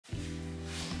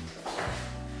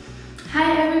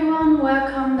Hi everyone,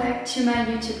 welcome back to my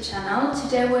YouTube channel.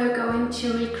 Today we're going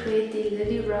to recreate the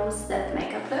Lily Rose Depp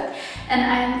makeup look, and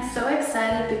I'm so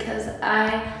excited because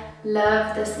I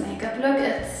love this makeup look.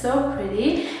 It's so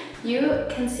pretty. You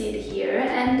can see it here,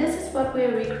 and this is what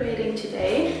we're recreating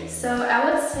today. So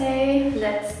I would say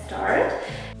let's start.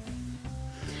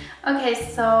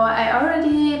 Okay, so I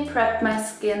already prepped my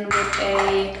skin with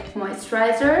a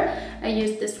moisturizer. I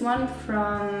used this one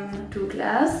from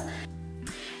Douglas.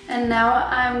 And now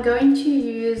I'm going to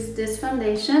use this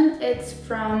foundation. It's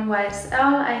from YSL.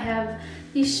 I have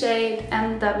the shade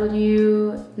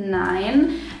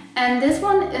MW9. And this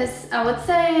one is, I would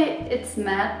say it's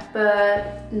matte,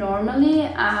 but normally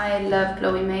I love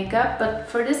glowy makeup. But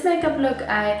for this makeup look,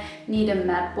 I need a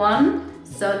matte one.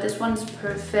 So this one's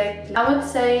perfect. I would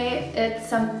say it's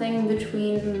something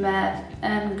between matte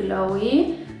and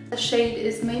glowy. The shade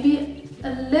is maybe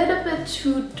a little bit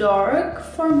too dark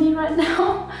for me right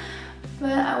now,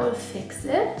 but I will fix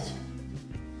it.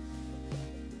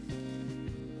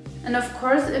 And of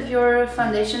course, if your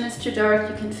foundation is too dark,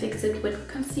 you can fix it with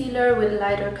concealer, with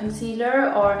lighter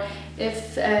concealer, or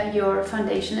if your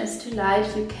foundation is too light,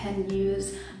 you can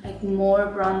use like more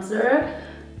bronzer.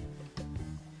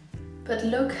 But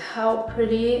look how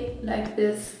pretty like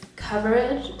this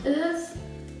coverage is.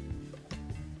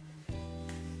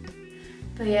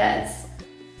 But yeah, it's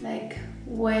like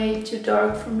way too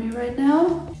dark for me right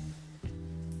now.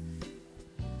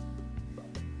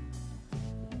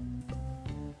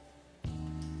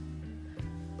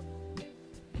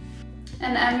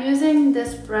 And I'm using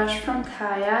this brush from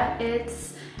Kaya.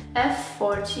 It's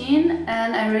F14,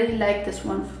 and I really like this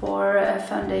one for a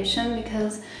foundation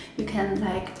because you can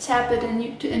like tap it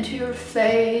into your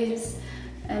face,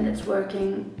 and it's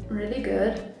working really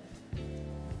good.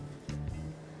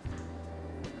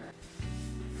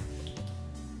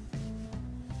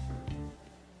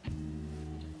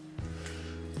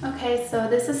 Okay, so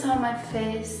this is how my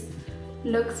face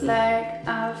looks like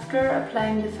after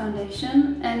applying the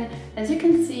foundation, and as you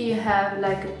can see, you have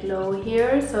like a glow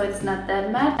here, so it's not that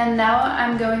matte. And now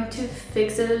I'm going to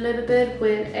fix it a little bit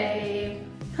with a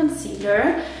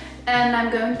concealer, and I'm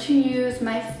going to use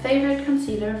my favorite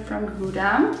concealer from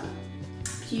Huda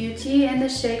Beauty in the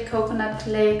shade Coconut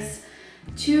Flakes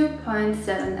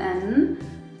 2.7N.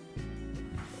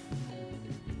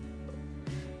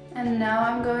 And now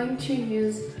I'm going to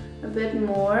use a bit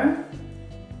more,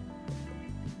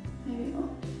 maybe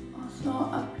also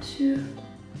up to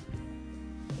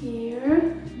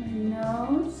here, my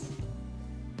nose,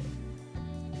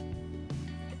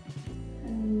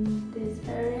 and this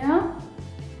area.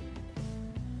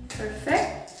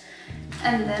 Perfect.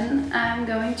 And then I'm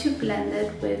going to blend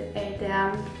it with a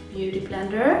damp beauty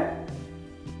blender.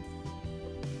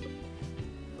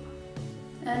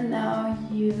 And now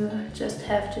you just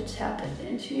have to tap it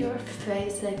into your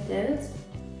face like this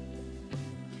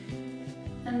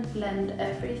and blend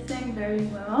everything very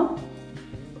well.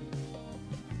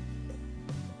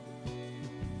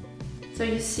 So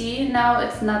you see, now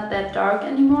it's not that dark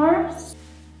anymore.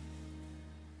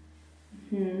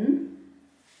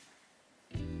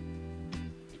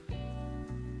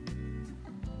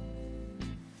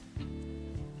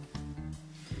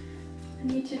 I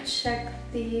need to check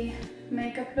the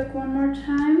makeup look one more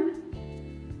time.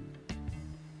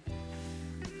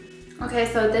 Okay,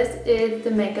 so this is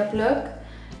the makeup look,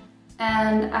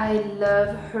 and I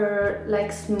love her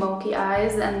like smoky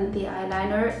eyes, and the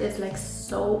eyeliner is like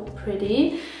so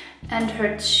pretty, and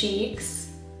her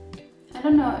cheeks, I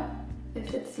don't know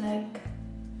if it's like,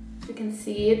 if you can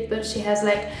see it, but she has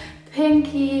like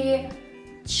pinky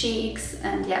cheeks,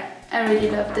 and yeah, I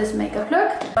really love this makeup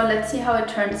look. So let's see how it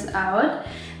turns out.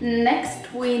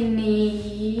 Next we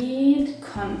need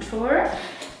contour,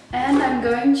 and I'm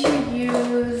going to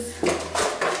use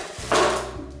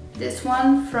this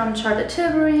one from Charlotte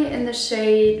Tilbury in the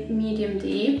shade Medium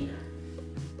Deep.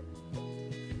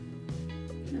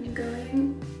 I'm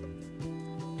going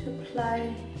to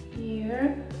apply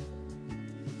here,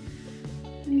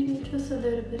 maybe just a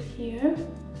little bit here,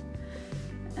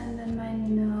 and then my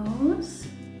nose.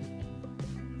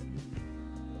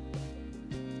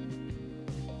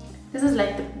 This is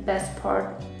like the best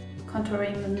part,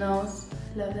 contouring the nose,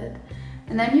 love it.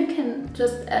 And then you can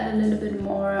just add a little bit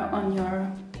more on your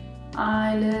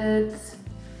eyelids,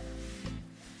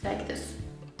 like this.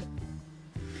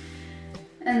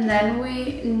 And then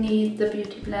we need the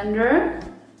beauty blender,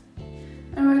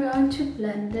 and we're going to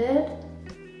blend it.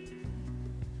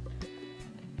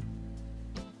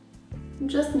 You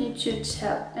just need to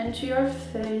tap into your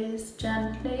face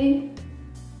gently,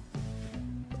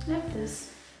 like this.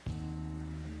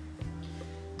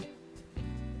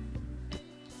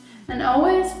 And And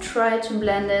always try to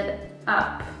blend it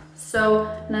up, so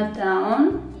not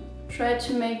down. Try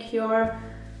to make your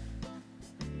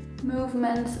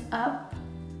movements up.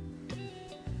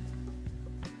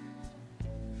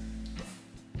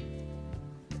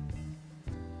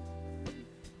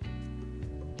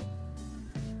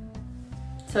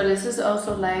 So this is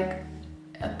also like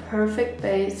a perfect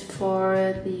base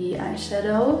for the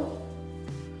eyeshadow.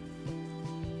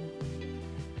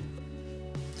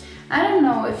 I don't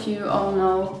know if you all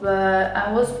know, but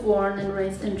I was born and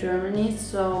raised in Germany,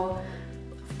 so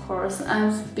of course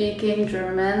I'm speaking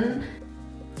German.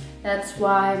 That's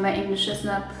why my English is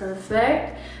not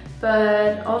perfect,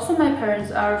 but also my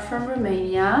parents are from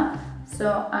Romania,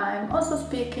 so I'm also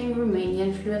speaking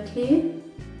Romanian fluently.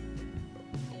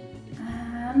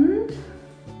 And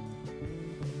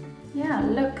yeah,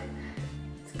 look,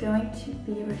 it's going to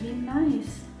be really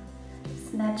nice.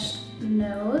 Snatched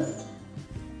nose.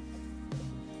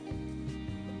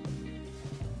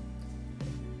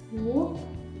 Whoop.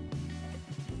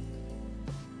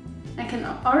 I can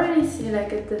already see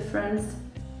like a difference.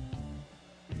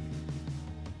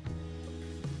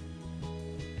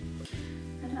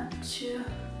 And up to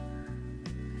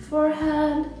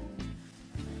forehead.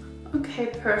 Okay,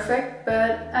 perfect,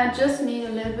 but I just need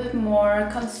a little bit more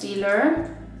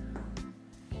concealer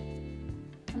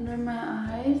under my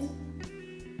eyes.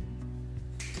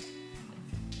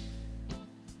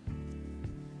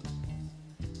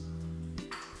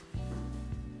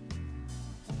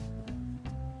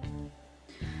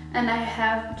 And I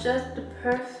have just the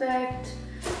perfect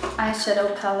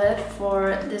eyeshadow palette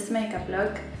for this makeup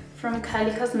look from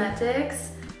Kylie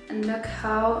Cosmetics. And look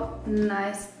how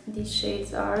nice these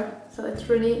shades are. So it's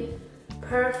really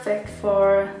perfect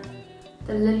for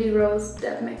the Lily Rose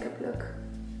Depp makeup look.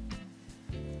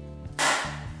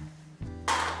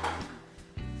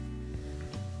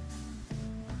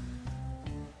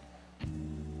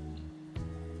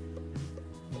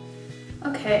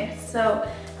 Okay, so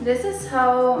this is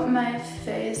how my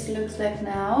face looks like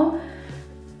now.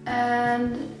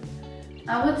 And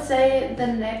I would say the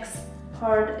next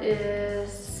part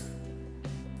is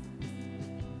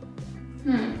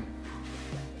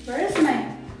where is my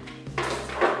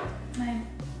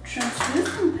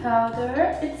translucent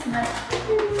powder? It's not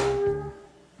here.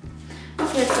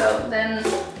 Okay, so then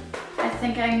I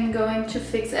think I'm going to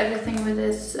fix everything with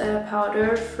this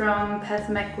powder from Pat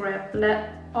McGrath.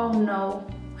 Oh no.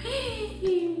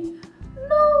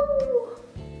 No!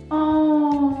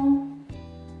 Oh.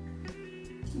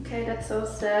 Okay, that's so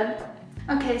sad.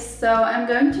 Okay, so I'm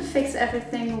going to fix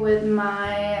everything with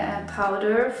my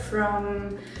powder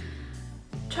from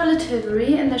Charlotte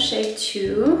Tilbury in the shade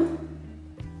 2.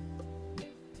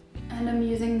 And I'm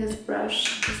using this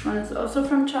brush. This one is also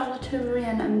from Charlotte Tilbury,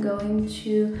 and I'm going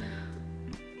to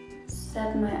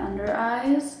set my under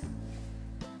eyes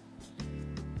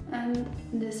and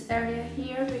this area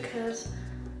here, because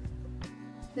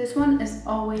this one is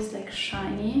always like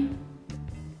shiny.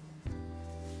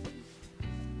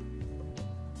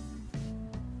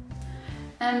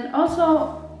 And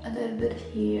also a little bit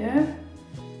here.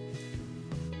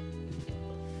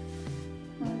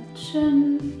 My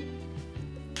chin.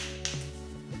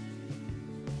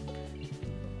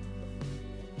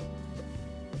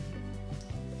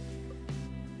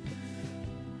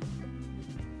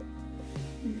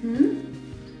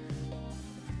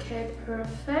 Okay,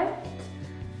 perfect.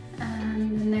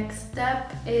 And the next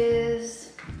step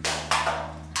is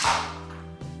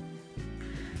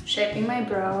shaping my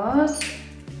brows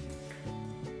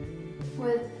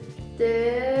with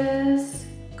this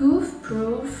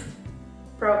goof-proof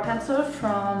brow pencil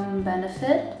from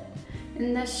Benefit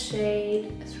in the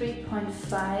shade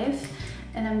 3.5,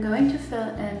 and I'm going to fill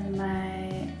in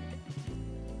my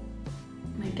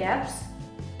gaps.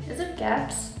 Is it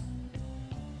gaps?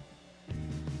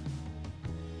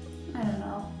 I don't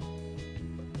know.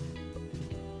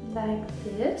 Like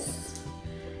this.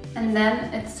 And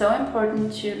then it's so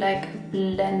important to like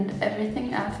blend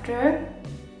everything after,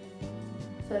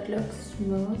 so it looks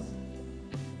smooth.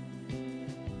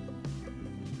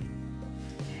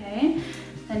 Okay,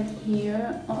 and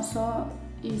here also,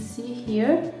 you see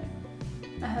here,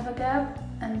 I have a gap,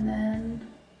 and then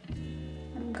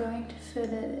I'm going to fill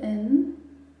it in.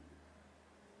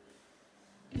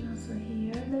 And also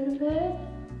here a little bit.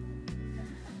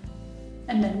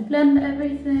 And then blend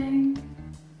everything.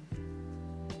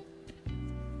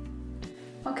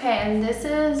 Okay, and this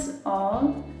is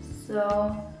all.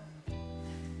 So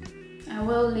I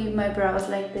will leave my brows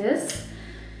like this.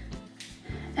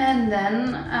 And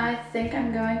then I think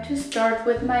I'm going to start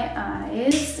with my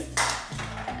eyes.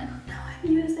 And now I'm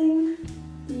using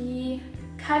the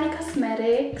Kylie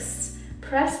Cosmetics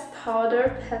pressed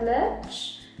powder palette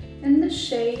in the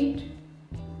shade,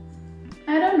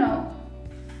 I don't know,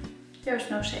 there's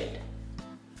no shade.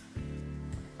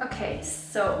 Okay,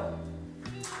 so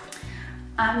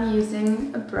I'm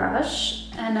using a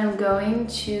brush and I'm going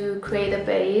to create a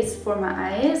base for my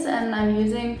eyes, and I'm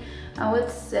using, I would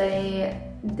say,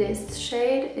 this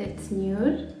shade. It's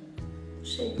nude,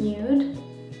 shade nude,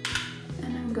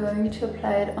 and I'm going to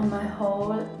apply it on my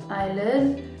whole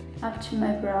eyelid up to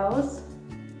my brows.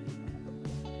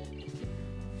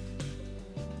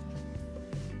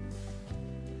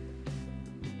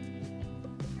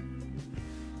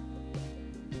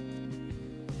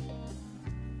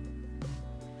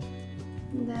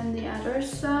 And then the other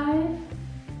side.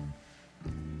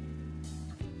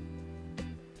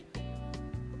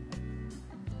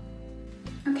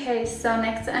 Okay, so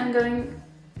next I'm going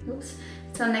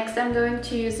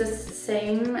to use the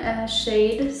same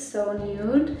shade, so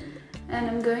nude, and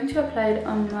I'm going to apply it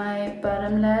on my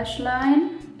bottom lash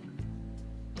line.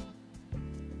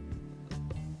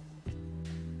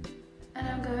 And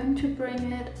I'm going to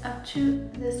bring it up to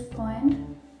this point.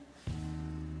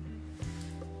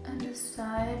 And this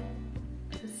side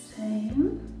the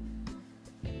same.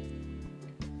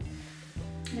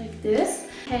 Like this.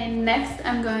 Okay, next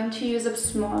I'm going to use a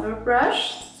smaller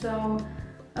brush, so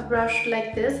a brush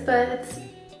like this, but it's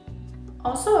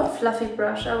also a fluffy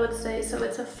brush, I would say. So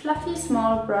it's a fluffy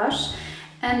small brush,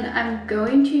 and I'm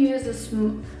going to use a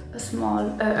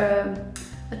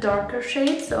darker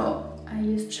shade, so I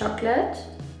use chocolate,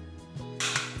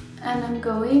 and I'm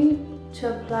going to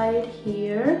apply it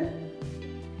here.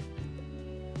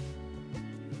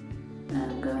 And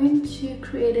I'm going to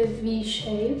create a V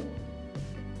shape.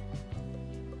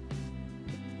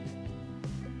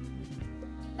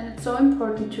 And it's so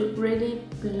important to really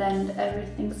blend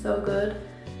everything so good.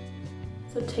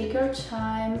 So take your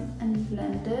time and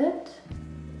blend it.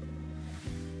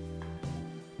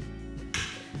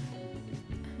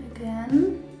 And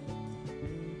again.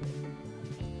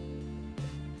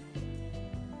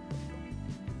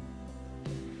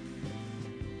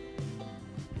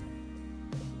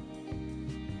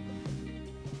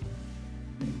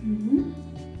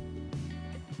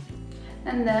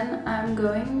 And then I'm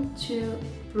going to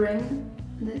bring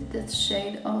this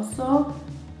shade also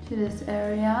to this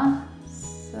area.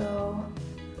 So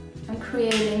I'm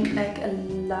creating like a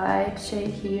light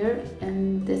shade here,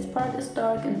 and this part is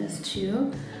dark and this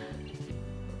too.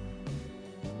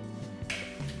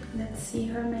 Let's see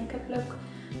her makeup look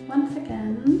once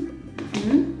again.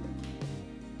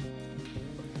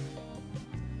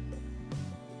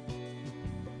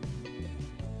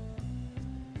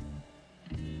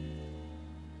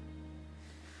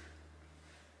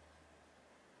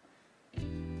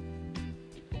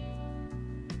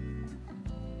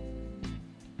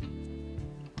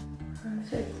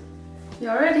 Perfect. You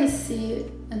already see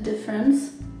a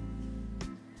difference.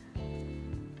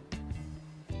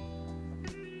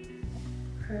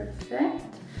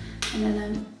 Perfect. And then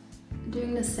I'm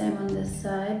doing the same on this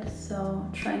side, so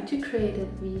trying to create a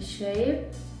V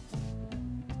shape.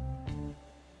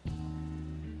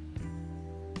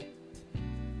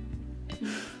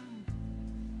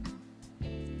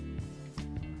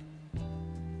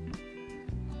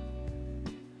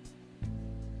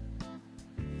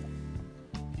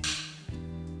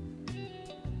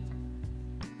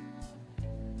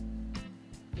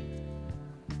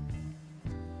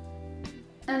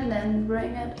 And then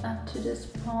bring it up to this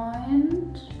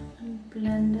point and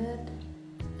blend it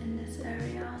in this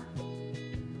area.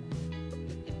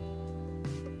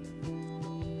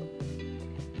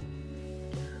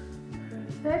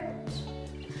 Perfect.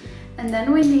 And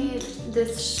then we need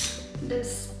this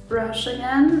brush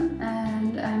again,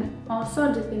 and I'm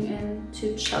also dipping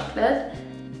into chocolate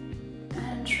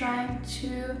and trying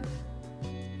to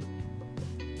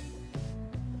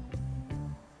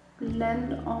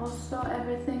blend also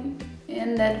everything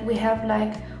in, that we have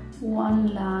like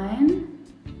one line,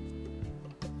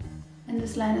 and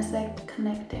this line is like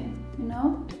connecting, you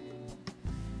know?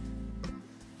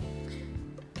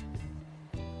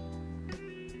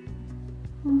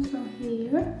 Also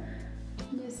here,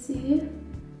 you see?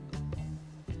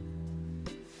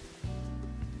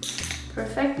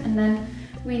 Perfect. And then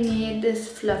we need this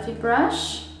fluffy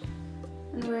brush,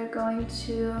 and we're going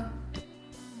to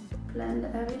blend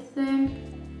everything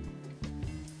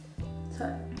so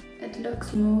it looks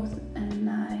smooth and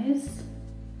nice.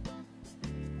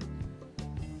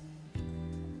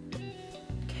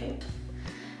 Okay,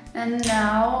 and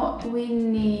now we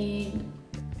need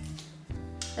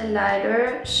a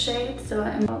lighter shade, so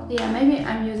maybe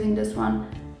I'm using this one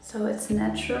so it's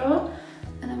natural,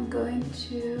 and I'm going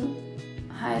to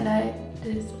highlight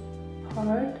this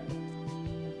part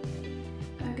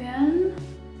again.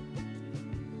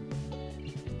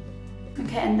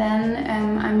 Okay, and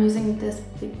then I'm using this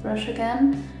big brush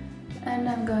again, and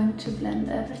I'm going to blend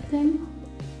everything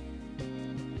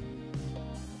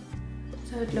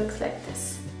so it looks like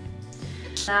this.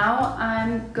 Now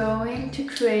I'm going to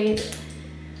create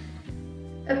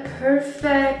a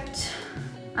perfect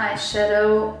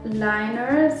eyeshadow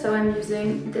liner, so I'm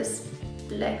using this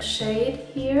black shade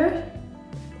here.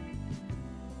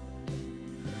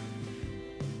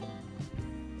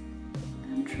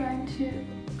 I'm trying to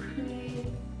create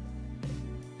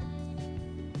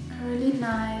a really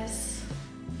nice,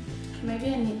 maybe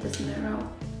I need this mirror.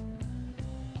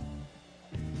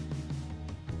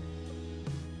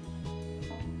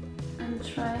 I'm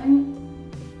trying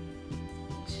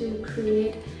to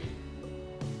create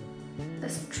a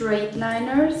straight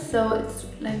liner, so it's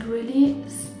like really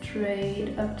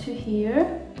straight up to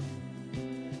here,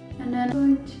 and then I'm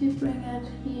going to bring it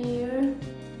here.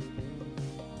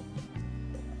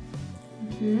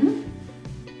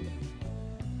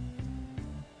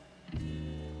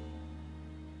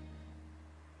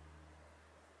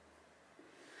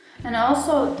 And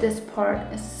also this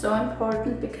part is so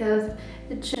important because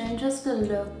it changes the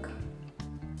look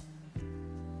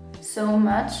so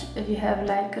much. If you have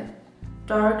like a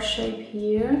dark shape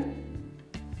here,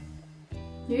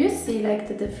 do you see like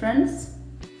the difference?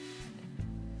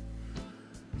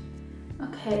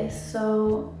 Okay,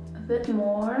 so a bit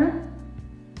more.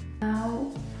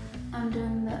 Now I'm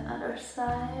doing the other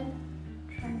side,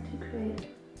 trying to create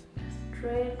a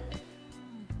straight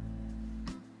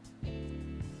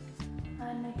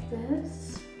line like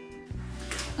this.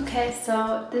 Okay,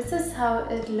 so this is how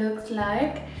it looks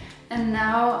like, and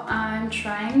now I'm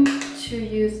trying to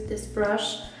use this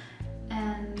brush,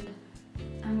 and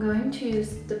I'm going to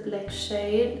use the black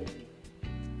shade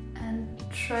and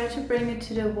try to bring it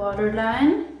to the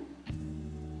waterline,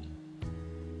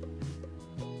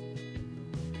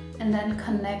 and then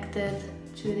connect it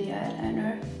to the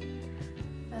eyeliner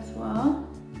as well,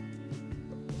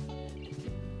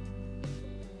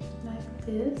 like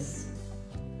this.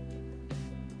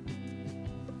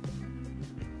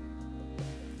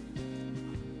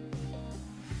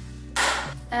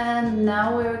 And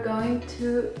now we're going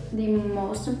to the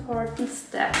most important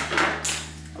step.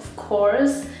 Of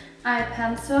course, eye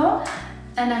pencil,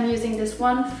 and I'm using this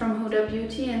one from Huda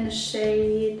Beauty in the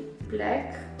shade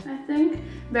black, I think.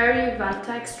 Very Vanta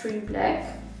Extreme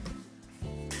Black.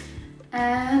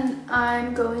 And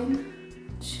I'm going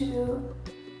to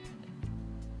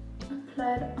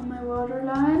apply it on my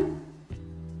waterline.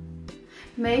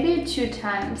 Maybe 2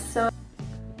 times. So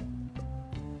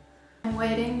I'm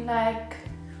waiting like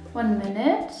 1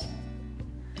 minute.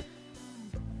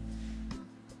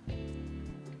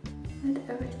 Let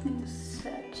everything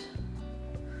set.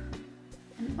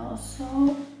 And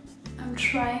also I'm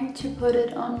trying to put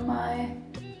it on my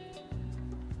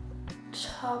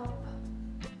top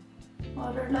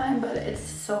waterline, but it's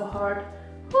so hard.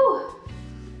 Whew.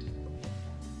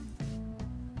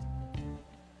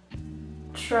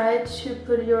 Try to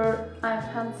put your eye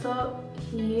pencil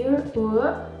here. Ooh.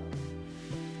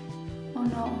 Oh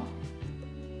no.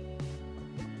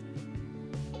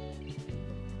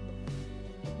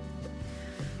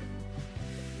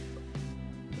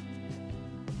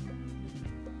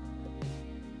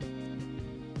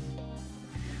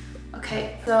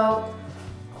 Okay, so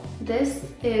this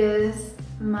is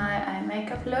my eye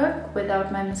makeup look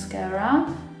without my mascara,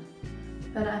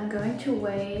 but I'm going to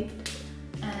wait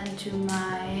and do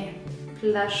my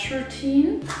blush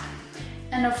routine.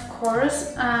 And of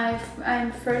course,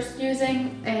 I'm first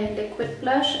using a liquid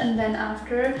blush, and then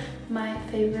after my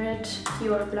favorite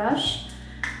Dior blush.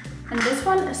 And this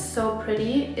one is so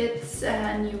pretty. It's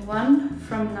a new one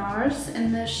from NARS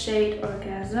in the shade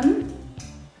Orgasm.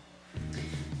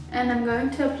 And I'm going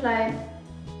to apply it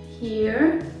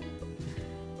here,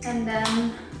 and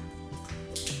then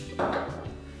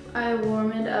I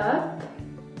warm it up.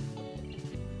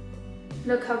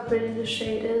 Look how pretty the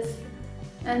shade is.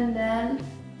 And then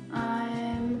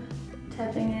I'm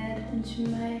tapping it into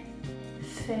my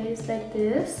face like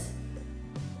this.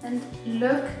 And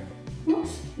look,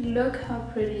 oops, look how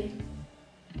pretty.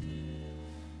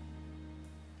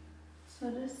 So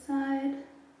this side.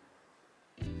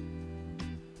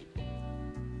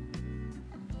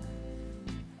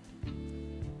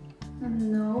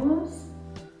 And nose.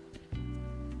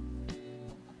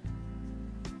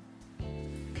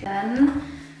 Then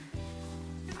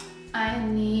I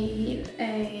need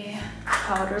a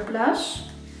powder blush.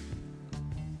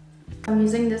 I'm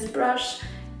using this brush.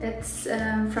 It's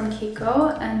from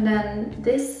Kiko, and then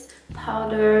this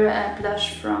powder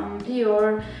blush from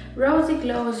Dior, Rosy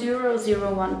Glow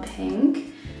 001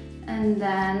 Pink. And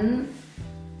then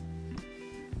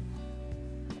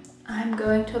I'm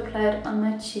going to apply it on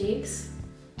my cheeks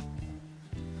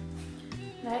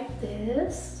like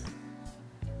this.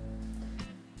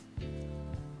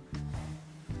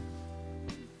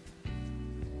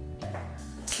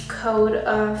 Coat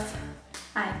of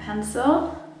eye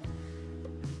pencil.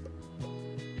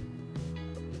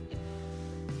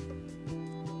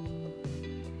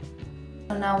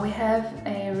 So now we have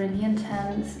a really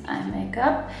intense eye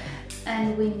makeup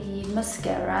and we need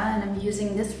mascara, and I'm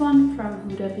using this one from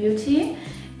Huda Beauty.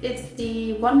 It's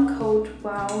the One Coat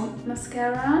Wow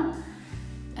mascara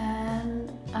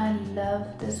and I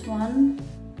love this one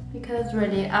because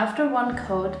really after one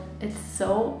coat it's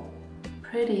so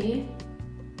pretty.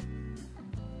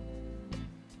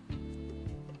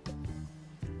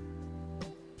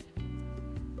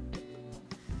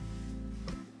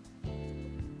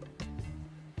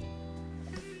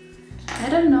 I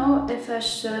don't know if I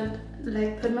should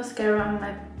like put mascara on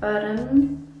my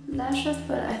bottom lashes,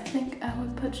 but I think I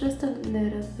will put just a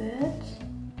little bit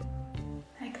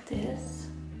like this.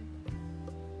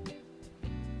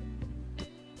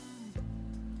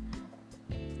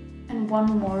 And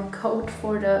one more coat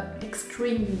for the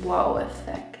extreme wow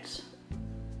effect.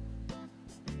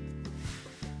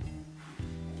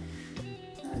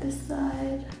 Now this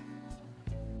side.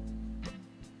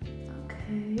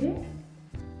 Okay.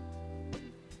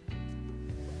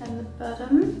 And the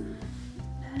bottom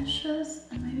lashes,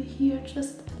 and maybe here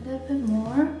just a little bit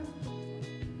more.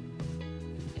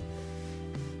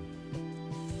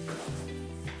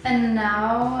 And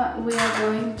now we are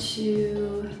going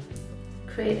to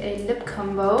create a lip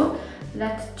combo.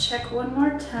 Let's check one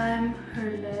more time her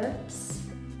lips.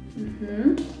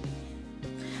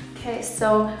 Okay,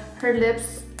 so her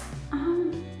lips,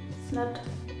 it's not.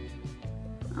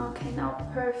 Okay, now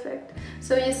perfect.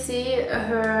 So you see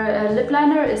her lip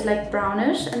liner is like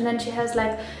brownish, and then she has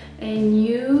like a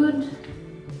nude,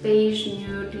 beige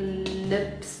nude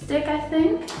lipstick, I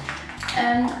think.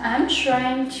 And I'm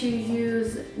trying to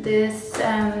use this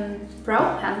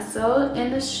brow pencil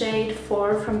in the shade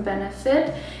 4 from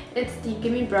Benefit. It's the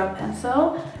Gimme Brow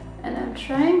Pencil, and I'm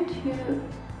trying to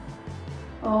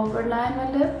overline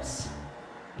my lips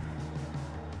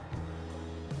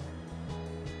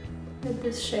with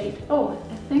this shade. Oh,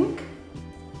 I think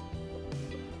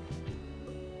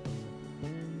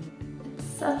it's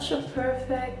such a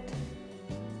perfect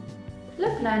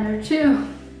lip liner too.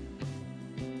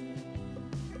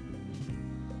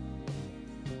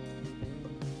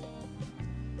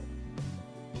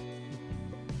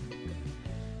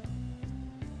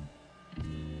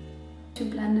 To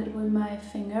blend it with my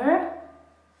finger,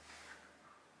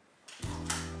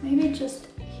 maybe just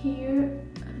here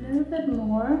a little bit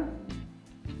more.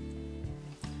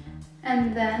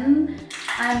 And then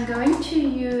I'm going to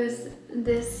use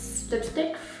this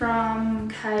lipstick from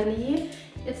Kylie.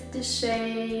 It's the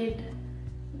shade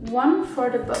 1 for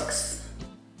the Books.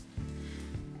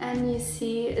 And you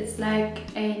see it's like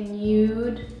a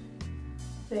nude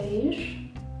beige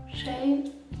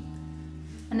shade.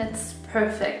 And it's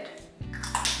perfect.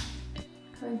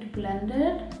 I'm going to blend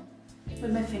it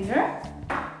with my finger.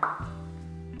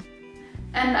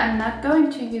 And I'm not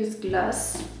going to use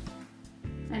gloss.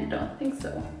 I don't think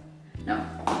so. No,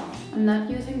 I'm not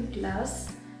using gloss.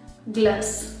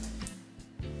 This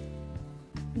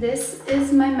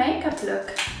is my makeup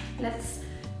look. Let's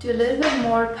do a little bit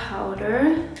more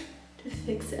powder to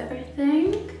fix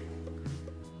everything.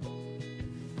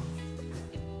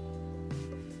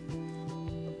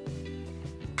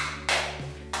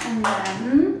 And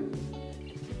then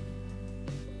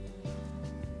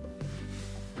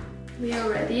we are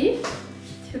ready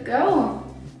to go.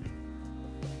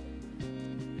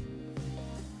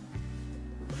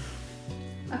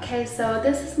 Okay, so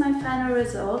this is my final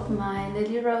result, my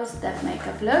Lily Rose Depp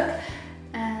makeup look,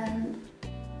 and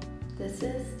this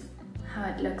is how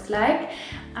it looks like.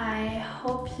 I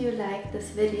hope you like this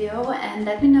video, and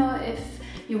let me know if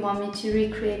you want me to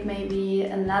recreate maybe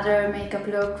another makeup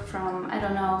look from, I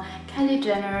don't know, Kylie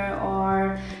Jenner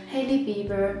or Hailey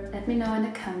Bieber. Let me know in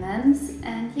the comments.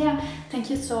 And yeah, thank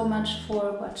you so much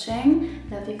for watching.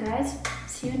 Love you guys.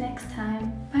 See you next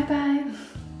time. Bye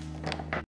bye.